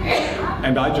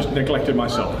 And I just neglected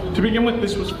myself. To begin with,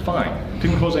 this was fine.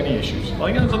 Didn't cause any issues.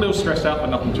 Like, I was a little stressed out, but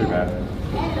nothing too bad.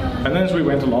 And then as we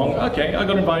went along, okay, I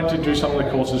got invited to do some of the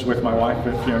courses with my wife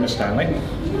at Fiona Stanley.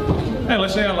 And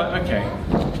listening, I'm like, okay,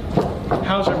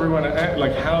 how's everyone,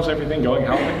 how's everything going?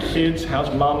 How are the kids? How's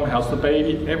Mum? How's the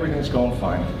baby? Everything's going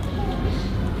fine.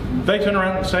 They turn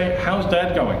around and say, how's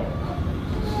Dad going?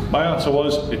 My answer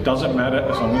was, it doesn't matter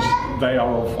as long as they are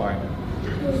all fine.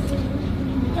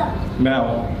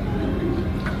 Now,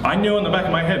 I knew in the back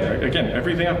of my head, again,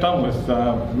 everything I've done with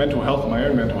mental health, my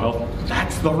own mental health,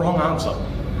 that's the wrong answer.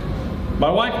 My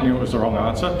wife knew it was the wrong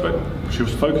answer, but she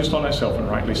was focused on herself, and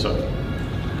rightly so.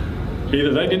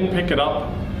 Either they didn't pick it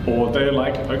up, or they're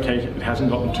like, okay, it hasn't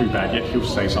gotten too bad yet, he'll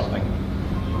say something.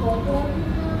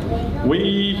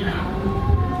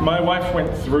 My wife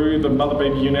went through the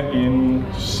mother-baby unit in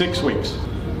 6 weeks.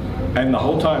 And the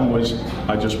whole time was,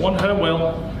 I just want her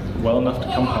well, well enough to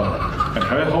come home. And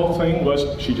her whole thing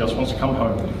was she just wants to come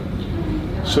home.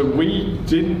 So we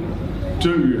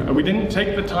didn't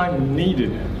take the time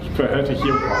needed for her to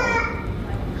heal properly.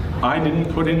 I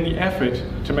didn't put in the effort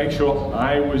to make sure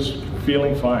I was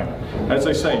feeling fine. As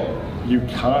they say, you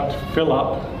can't fill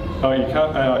up,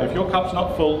 if your cup's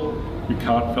not full, you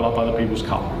can't fill up other people's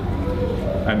cup.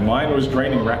 And mine was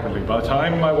draining rapidly. By the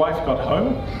time my wife got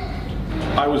home,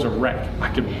 I was a wreck. I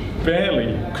could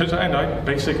barely, and I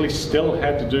basically still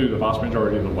had to do the vast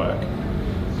majority of the work,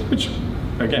 which,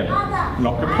 again, I'm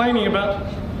not complaining about,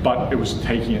 but it was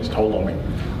taking its toll on me.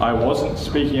 I wasn't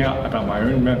speaking out about my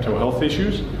own mental health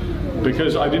issues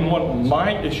because I didn't want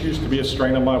my issues to be a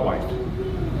strain on my wife.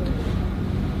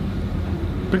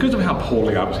 Because of how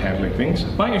poorly I was handling things,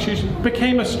 my issues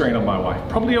became a strain on my wife,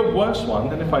 probably a worse one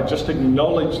than if I just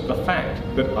acknowledged the fact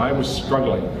that I was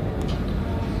struggling.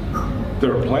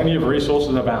 There are plenty of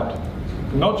resources about,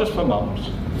 not just for mums,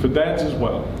 for dads as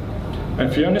well.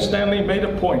 And Fiona Stanley made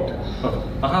a point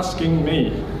of asking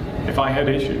me if I had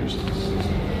issues.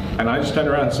 And I just turned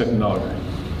around and said, no.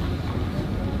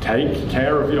 Take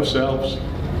care of yourselves.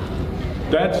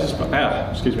 Dads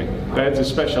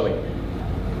especially.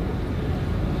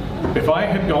 If I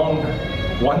had gone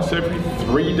once every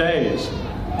 3 days,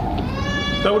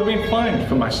 that would have been fine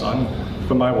for my son,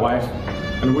 for my wife,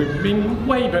 and it would have been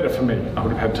way better for me. I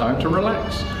would have had time to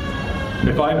relax.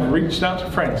 If I had reached out to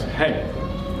friends, hey,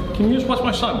 can you just watch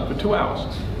my son for 2 hours?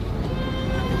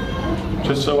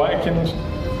 Just so I can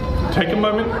take a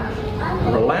moment,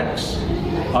 relax,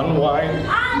 unwind,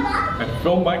 and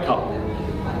fill my cup.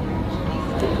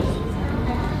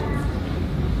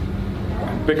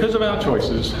 Because of our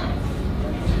choices,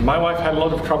 my wife had a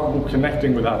lot of trouble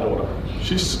connecting with our daughter.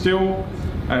 She's still,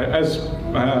 as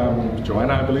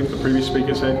Joanna, I believe the previous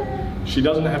speaker said, she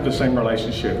doesn't have the same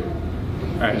relationship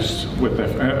as with her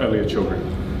earlier children.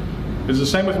 It's the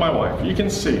same with my wife. You can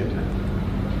see it.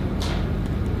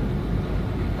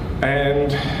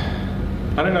 And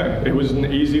I don't know, it was an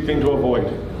easy thing to avoid.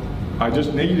 I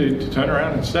just needed to turn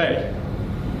around and say,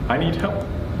 I need help.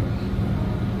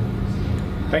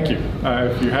 Thank you.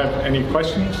 If you have any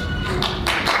questions.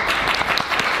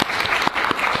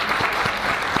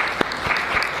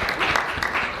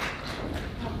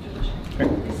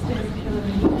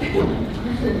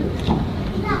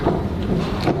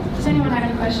 Does anyone have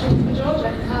any questions for George?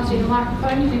 I can pass you the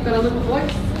microphone if you've got a little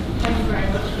voice. Thank you very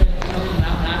much for talking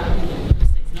about that.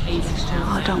 It's not easy to tell.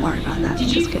 Oh, don't worry about that.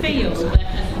 Did you feel that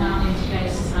as now in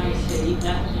today's society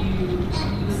that you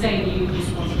say you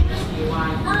just wanted to rescue your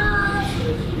wife,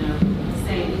 sort of,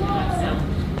 say it yourself?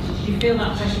 Did you feel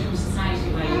that pressure from society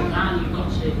where you're a man, you've got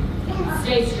to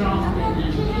stay strong and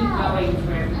keep going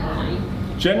for everybody?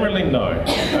 Generally, no.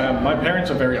 My parents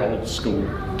are very old school.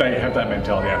 They have that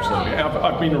mentality, absolutely.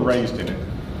 I've been raised in it.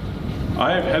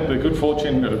 I have had the good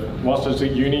fortune of, whilst I was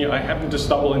at uni, I happened to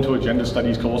stumble into a gender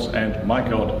studies course, and my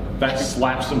God, that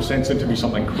slapped some sense into me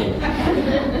something cruel.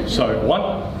 So,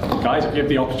 guys, if you have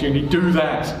the opportunity, do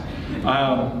that.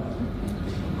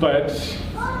 But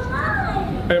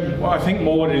I think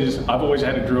more what it is, I've always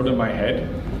had it drilled in my head.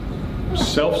 Be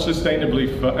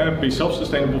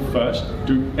self-sustainable first,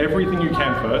 do everything you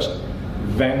can first,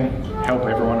 then help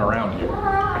everyone around you.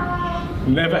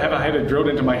 Never have I had it drilled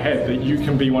into my head that you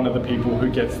can be one of the people who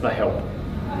gets the help.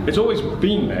 It's always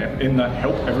been there in the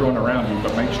help everyone around you,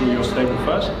 but make sure you're stable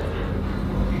first. I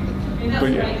mean, that's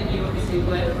great that you obviously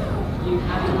you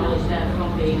have the knowledge there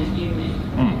from being at uni.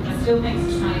 I still think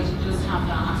society does have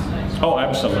that aspect. Oh,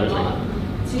 absolutely.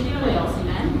 Particularly also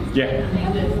men. Yeah. I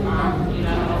think that,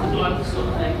 bloke sort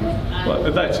of thing.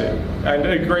 Well, that's it. And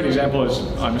a great example is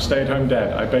I'm a stay-at-home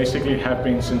dad. I basically have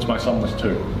been since my son was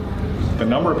 2. The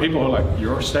number of people who are like,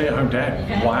 you're a stay-at-home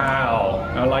dad. Wow.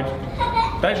 And I'm like,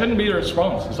 that shouldn't be the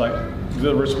response. It's like,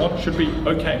 the response should be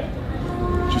okay.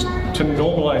 Just to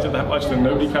normalize it that much that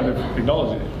nobody kind of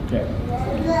acknowledges it. Yeah.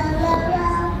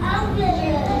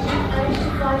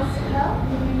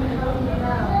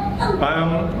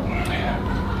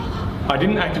 I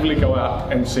didn't actively go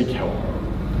out and seek help.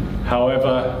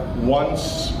 However,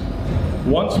 once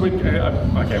we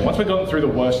got through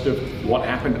the worst of what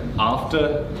happened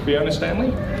after Fiona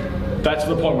Stanley, that's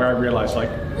the point where I realized like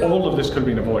all of this could have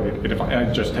been avoided if I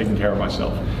had just taken care of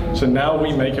myself. So now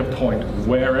we make a point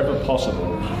wherever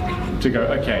possible to go,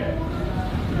 okay,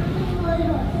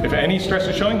 if any stress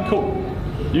is showing, cool.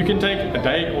 You can take a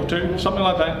day or 2, something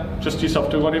like that, just yourself,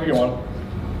 do whatever you want.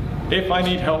 If I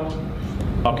need help,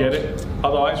 I'll get it.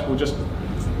 Otherwise, we'll just,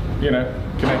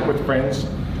 connect with friends,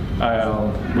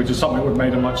 which is something we've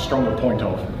made a much stronger point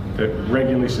of. That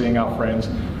regularly seeing our friends,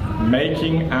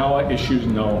 making our issues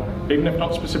known, even if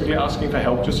not specifically asking for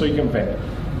help, just so you can vent.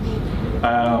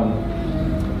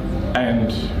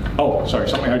 And, oh, sorry,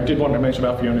 something I did want to mention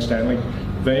about Fiona Stanley.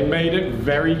 They made it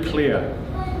very clear.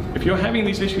 If you're having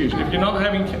these issues, if you're not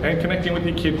having and connecting with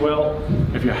your kid well,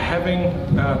 if you're having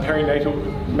perinatal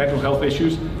mental health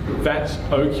issues, that's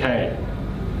okay.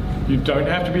 You don't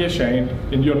have to be ashamed,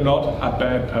 and you're not a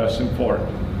bad person for it.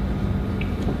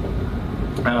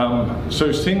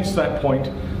 So since that point,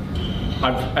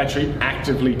 I've actually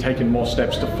actively taken more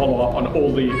steps to follow up on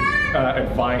all the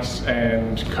advice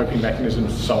and coping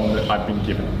mechanisms and so on that I've been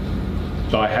given,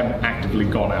 though I haven't actively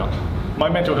gone out. My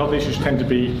mental health issues tend to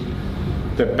be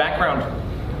the background,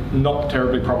 not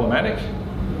terribly problematic,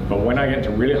 but when I get into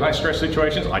really high stress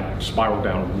situations, I spiral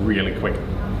down really quick.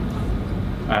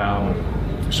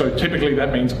 So typically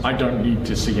that means I don't need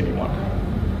to see anyone.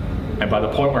 And by the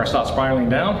point where I start spiraling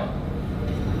down,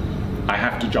 I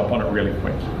have to jump on it really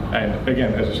quick. And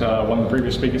again, as one of the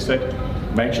previous speakers said,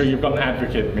 make sure you've got an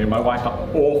advocate. Me and my wife are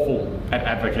awful at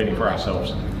advocating for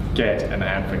ourselves. Get an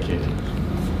advocate.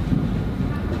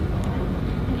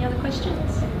 Any other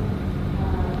questions?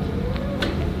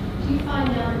 Do you find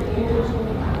that you're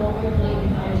talking about more openly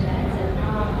with those dads and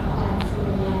dads who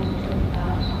are willing to talk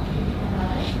about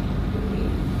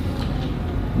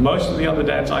Most of the other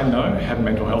dads I know have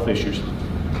mental health issues,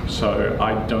 so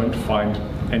I don't find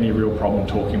any real problem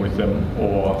talking with them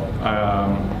or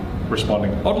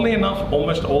responding. Oddly enough,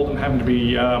 almost all of them happen to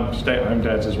be stay-at-home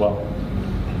dads as well.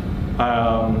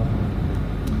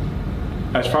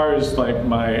 As far as like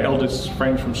my eldest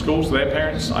friends from schools, their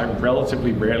parents, I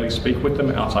relatively rarely speak with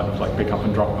them outside of like pick up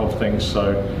and drop off things,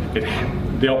 so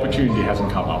the opportunity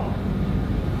hasn't come up.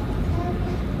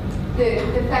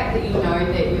 The fact that you know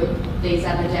that these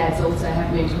other dads also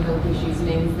have mental health issues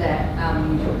means that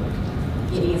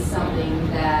it is something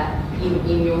that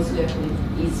in your circle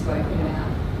is spoken about.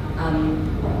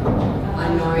 I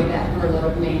know that for a lot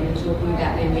of men, talking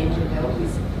about their mental health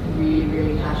is really,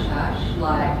 really hush-hush.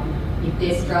 Like, if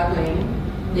they're struggling,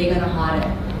 they're going to hide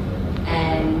it.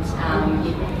 And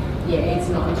it's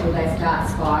not until they start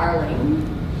spiralling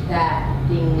that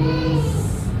things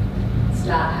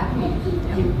start happening.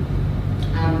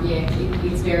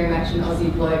 It's very much an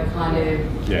Aussie bloke kind of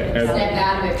step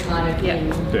out of it kind of thing.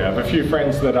 Yeah, I have a few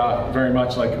friends that are very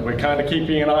much like, we're kind of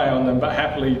keeping an eye on them, but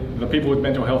happily, the people with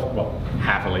mental health,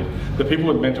 the people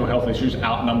with mental health issues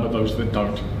outnumber those that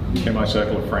don't in my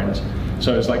circle of friends.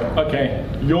 So it's like, okay,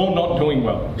 you're not doing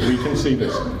well. We can see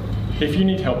this. If you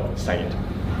need help, say it.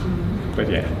 But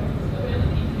yeah.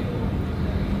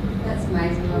 That's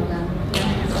amazing, well done.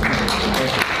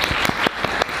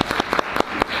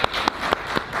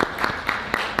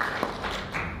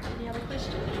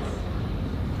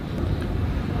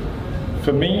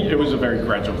 For me, it was a very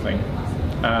gradual thing.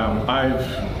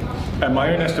 At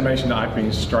my own estimation, I've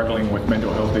been struggling with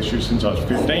mental health issues since I was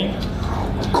 15,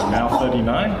 now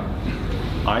 39.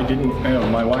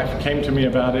 My wife came to me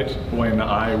about it when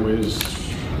I was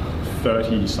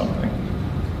 30-something.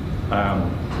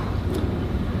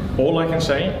 All I can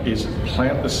say is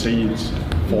plant the seeds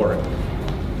for it.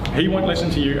 He won't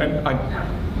listen to you, and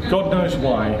God knows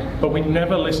why, but we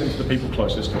never listen to the people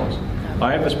closest to us.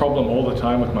 I have this problem all the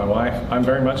time with my wife. I'm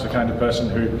very much the kind of person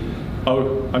who,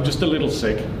 I'm just a little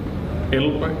sick.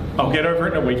 I'll get over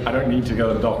it in a week. I don't need to go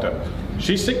to the doctor.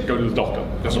 She's sick, go to the doctor.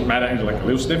 Doesn't matter, like a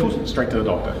little sniffles, straight to the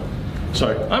doctor.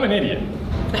 So I'm an idiot.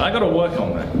 I got to work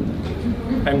on that.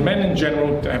 And men in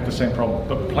general have the same problem.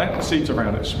 But plant the seeds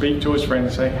around it. Speak to his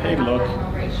friends. Say, hey, look.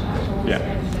 Yeah.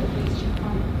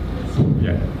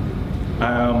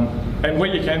 And where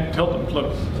you can, tell them,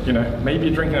 look, maybe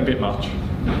you're drinking a bit much.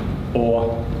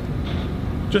 Or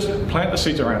just plant the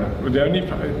seeds around it.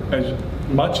 As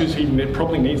much as he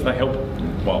probably needs the help,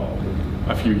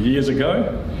 a few years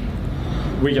ago,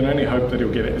 we can only hope that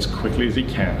he'll get it as quickly as he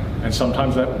can. And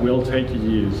sometimes that will take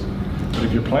years. But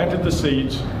if you planted the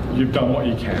seeds, you've done what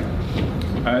you can.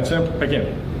 And so,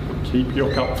 again, keep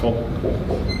your cup full.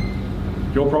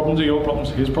 Your problems are your problems,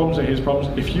 his problems are his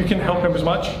problems. If you can help him as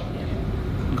much,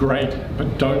 great,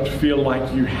 but don't feel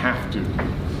like you have to.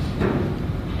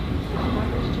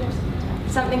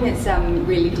 Something that's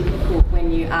really difficult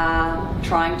when you are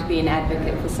trying to be an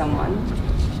advocate for someone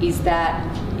is that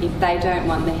if they don't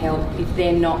want the help, if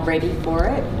they're not ready for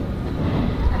it,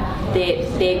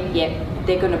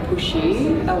 they're going to push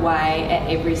you away at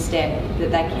every step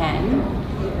that they can,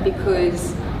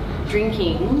 because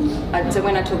drinking, so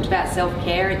when I talked about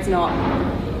self-care, it's not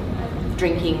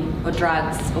drinking or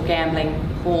drugs or gambling,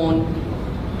 porn,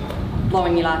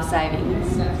 blowing your life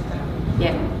savings.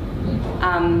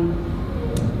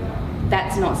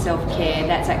 That's not self-care,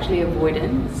 that's actually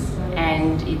avoidance,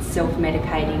 and it's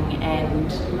self-medicating.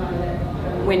 And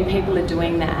when people are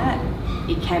doing that,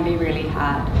 it can be really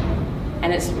hard.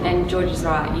 And George is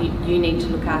right, you need to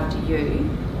look after you,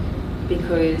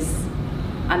 because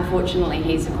unfortunately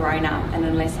he's a grown up, and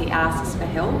unless he asks for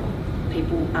help,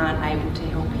 people aren't able to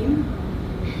help him.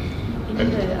 In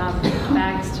the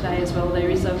bags today as well, there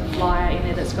is a flyer in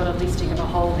there that's got a listing of a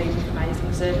whole heap of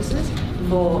amazing services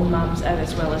for mums and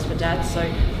as well as for dads. So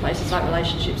places like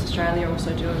Relationships Australia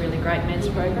also do a really great men's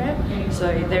program.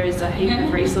 So there is a heap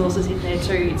of resources in there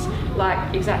too. It's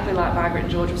like exactly like Margaret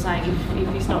and George were saying,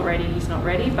 if he's not ready, he's not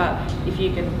ready. But if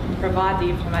you can provide the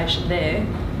information there,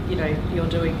 you know, you're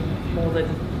doing more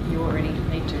than you already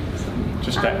need to. So.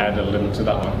 Just to add a little to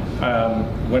that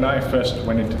one, when I first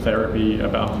went into therapy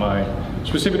about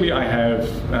specifically I have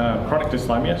chronic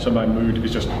dysthymia, so my mood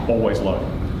is just always low.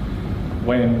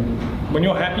 When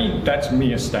you're happy, that's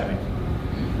myostatic.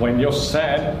 When you're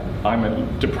sad, I'm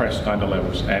at depressed kind of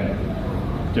levels, and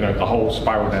you know, the whole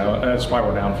spiral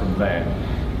down from there.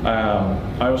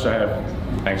 I also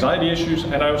have anxiety issues,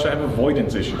 and I also have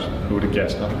avoidance issues. Who would have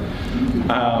guessed, huh?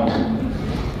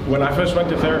 When I first went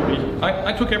to therapy,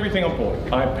 I took everything on board.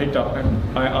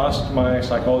 I asked my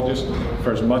psychologist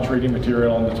for as much reading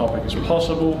material on the topic as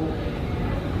possible.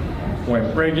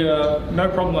 Went regular, no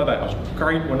problem like that. I was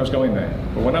great when I was going there.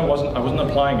 But when I wasn't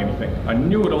applying anything. I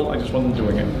knew it all, I just wasn't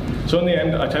doing it. So in the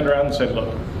end, I turned around and said, look,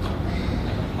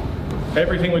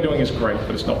 everything we're doing is great,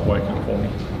 but it's not working for me.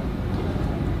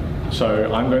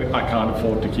 So I can't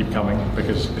afford to keep coming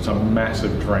because it's a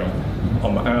massive drain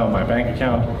on my bank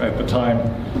account. At the time,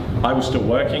 I was still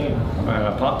working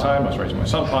part-time. I was raising my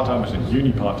son part-time. I was in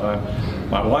uni part-time.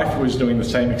 My wife was doing the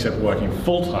same except working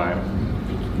full-time.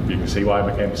 You can see why I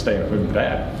became a stay-at-home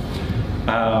dad.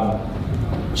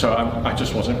 So I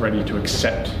just wasn't ready to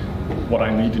accept what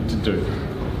I needed to do.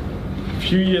 A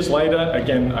few years later,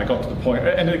 again, I got to the point,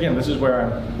 and again, this is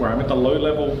where I'm at the low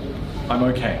level, I'm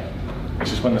okay. It's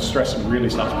just when the stress really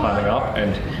starts piling up,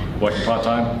 and working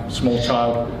part-time, small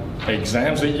child,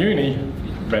 exams at uni,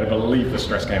 better believe the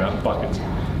stress came out in buckets.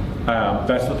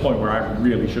 That's the point where I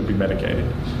really should be medicated.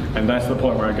 And that's the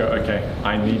point where I go, okay,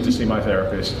 I need to see my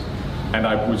therapist. And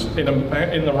I was in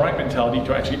the right mentality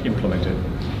to actually implement it.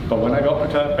 But when I got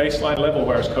to that baseline level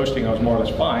where I was coasting, I was more or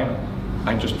less fine,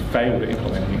 I just failed at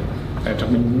implementing it. And it took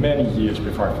me many years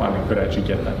before I finally could actually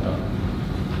get that done.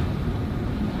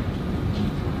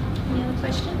 Any other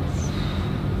questions?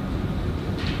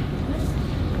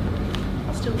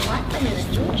 I'll still like a minute,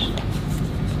 George.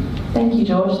 Thank you,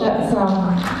 George. That's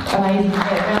amazing.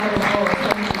 Round of applause.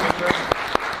 Thank you.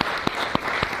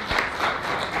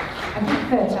 I think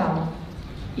that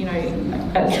you know,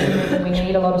 as women, we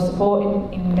need a lot of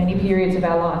support in many periods of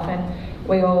our life, and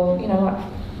we all, you know,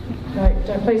 like,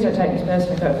 please don't take this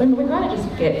personally, but we kind of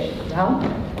just get it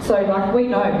done. So, like, we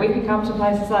know we can come to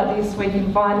places like this, we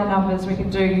can find the numbers, we can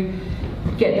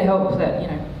get the help that, you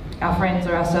know, our friends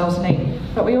or ourselves need.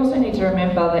 But we also need to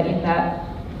remember that in that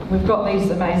we've got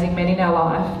these amazing men in our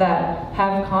life that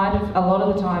have kind of a lot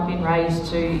of the time been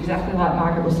raised to, exactly like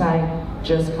Margaret was saying,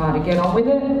 just kind of get on with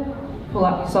it, pull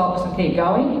up your socks and keep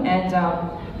going, and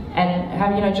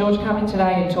have, you know, George coming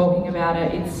today and talking about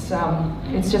it,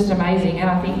 it's just amazing. And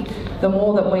I think the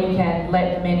more that we can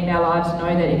let the men in our lives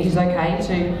know that it is okay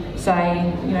to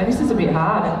say, you know, this is a bit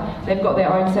hard, and they've got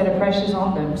their own set of pressures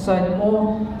on them. So the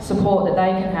more support that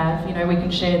they can have, you know, we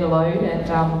can share the load,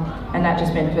 and that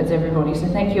just benefits everybody. So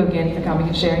thank you again for coming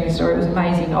and sharing your story. It was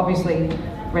amazing. Obviously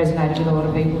resonated with a lot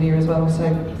of people here as well.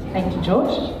 So thank you,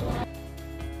 George.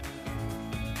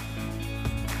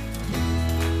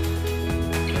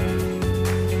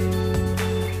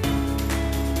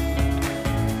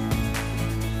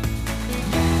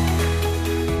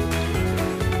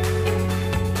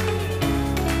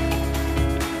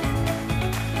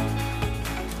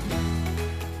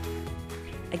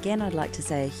 Again, I'd like to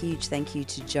say a huge thank you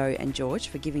to Joe and George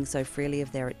for giving so freely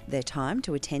of their time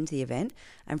to attend the event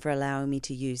and for allowing me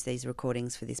to use these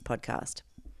recordings for this podcast.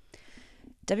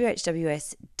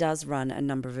 WHWS does run a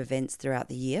number of events throughout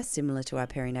the year, similar to our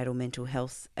perinatal mental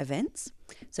health events.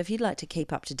 So if you'd like to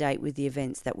keep up to date with the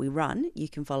events that we run, you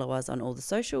can follow us on all the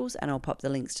socials, and I'll pop the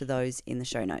links to those in the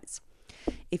show notes.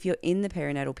 If you're in the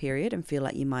perinatal period and feel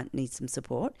like you might need some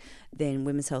support, then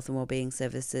Women's Health and Wellbeing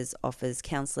Services offers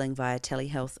counselling via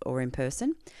telehealth or in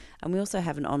person. And we also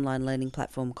have an online learning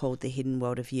platform called The Hidden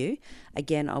World of You.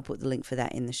 Again, I'll put the link for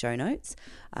that in the show notes.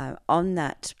 On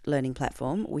that learning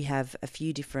platform, we have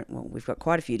we've got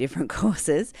quite a few different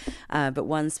courses, but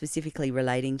one specifically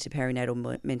relating to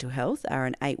perinatal mental health are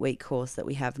an 8-week course that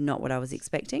we have, Not What I Was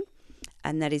Expecting,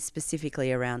 and that is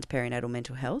specifically around perinatal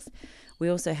mental health. We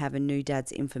also have a new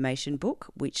Dad's information book,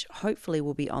 which hopefully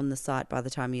will be on the site by the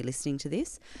time you're listening to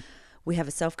this, We have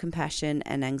a self-compassion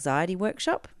and anxiety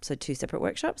workshop, so 2 separate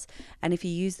workshops. And if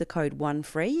you use the code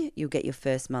ONEFREE, you'll get your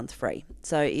first month free.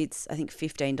 So it's, I think,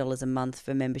 $15 a month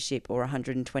for membership or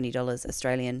 $120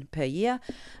 Australian per year.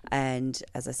 And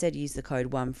as I said, use the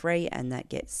code ONEFREE and that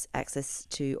gets access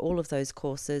to all of those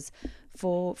courses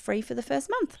for free for the first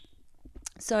month.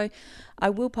 So I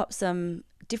will pop some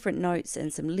different notes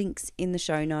and some links in the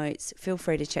show notes. Feel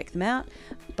free to check them out.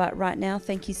 But right now,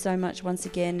 thank you so much once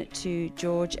again to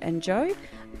George and Joe,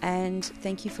 and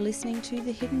thank you for listening to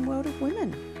The Hidden World of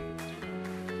Women.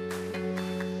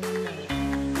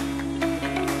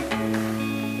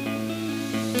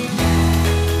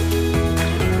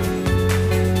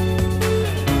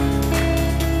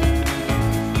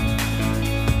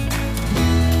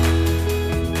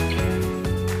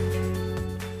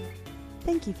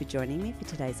 Thank you for joining me for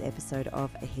today's episode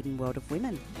of A Hidden World of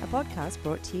Women, a podcast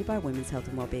brought to you by Women's Health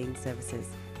and Wellbeing Services.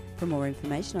 For more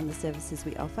information on the services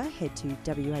we offer, head to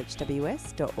whws.org.au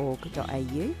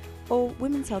or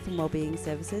Women's Health and Wellbeing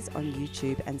Services on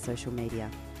YouTube and social media.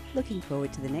 Looking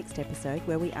forward to the next episode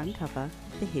where we uncover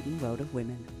the hidden world of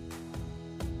women.